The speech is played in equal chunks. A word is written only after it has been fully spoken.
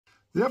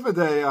The other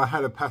day I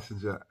had a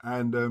passenger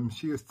and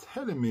she was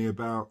telling me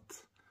about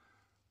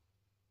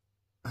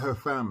her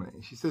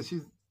family. She says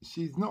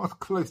she's not as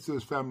close to her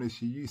family as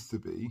she used to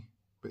be,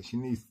 but she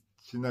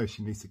knows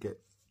she needs to get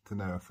to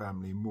know her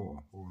family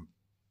more, or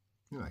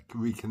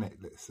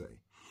reconnect, let's say.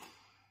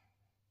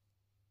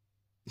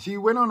 She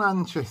went on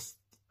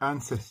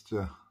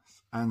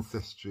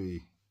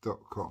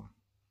ancestry.com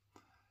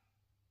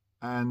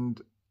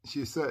and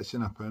she was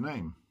searching up her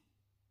name.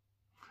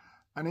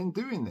 And in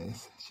doing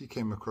this, she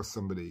came across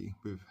somebody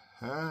with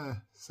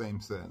her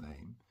same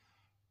surname,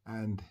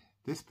 and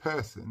this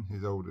person,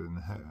 who's older than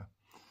her,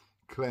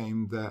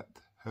 claimed that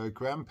her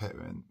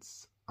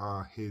grandparents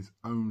are his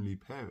only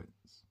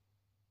parents.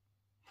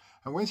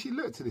 And when she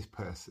looked at this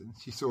person,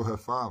 she saw her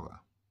father.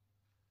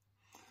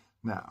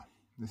 Now,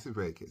 this is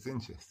where it gets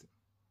interesting.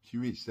 She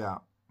reached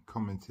out,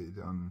 commented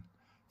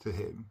to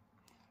him,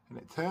 and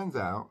it turns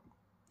out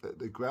that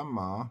the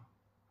grandma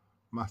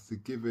must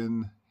have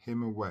given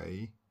him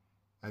away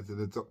as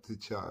an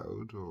adopted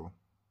child or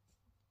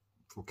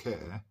for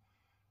care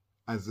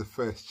as the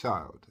first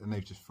child, and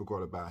they've just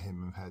forgot about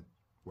him and had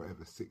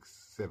whatever 6,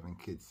 7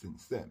 kids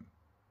since then.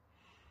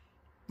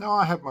 Now,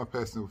 I have my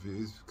personal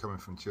views coming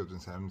from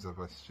children's homes, as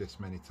I've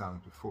stressed many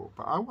times before,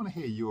 but I want to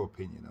hear your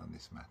opinion on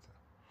this matter.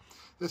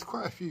 There's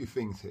quite a few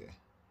things here.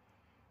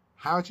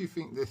 How do you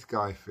think this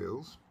guy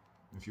feels,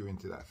 if you're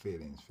into that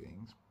feelings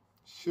things?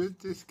 Should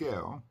this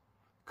girl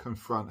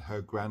confront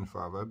her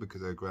grandfather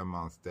because her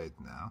grandma's dead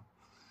now?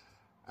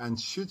 And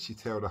should she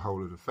tell the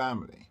whole of the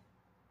family?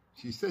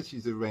 She said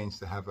she's arranged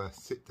to have a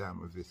sit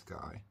down with this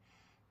guy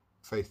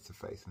face to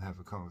face and have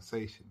a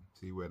conversation,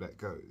 see where that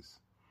goes.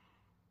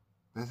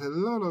 There's a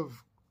lot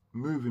of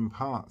moving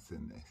parts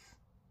in this.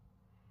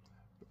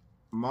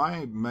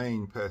 My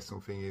main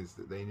personal thing is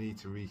that they need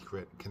to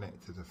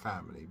reconnect to the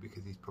family,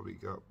 because he's probably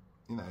got,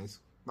 it's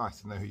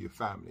nice to know who your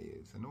family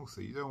is. And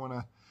also, you don't want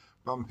to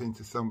bump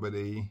into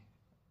somebody,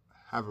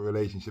 have a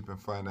relationship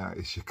and find out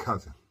it's your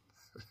cousin.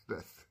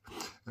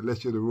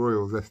 Unless you're the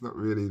royals, that's not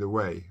really the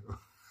way.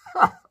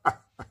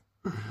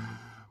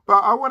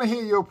 But I want to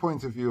hear your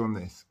point of view on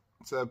this.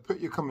 So put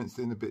your comments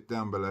in a bit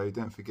down below.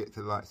 Don't forget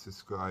to like,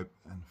 subscribe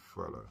and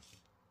follow.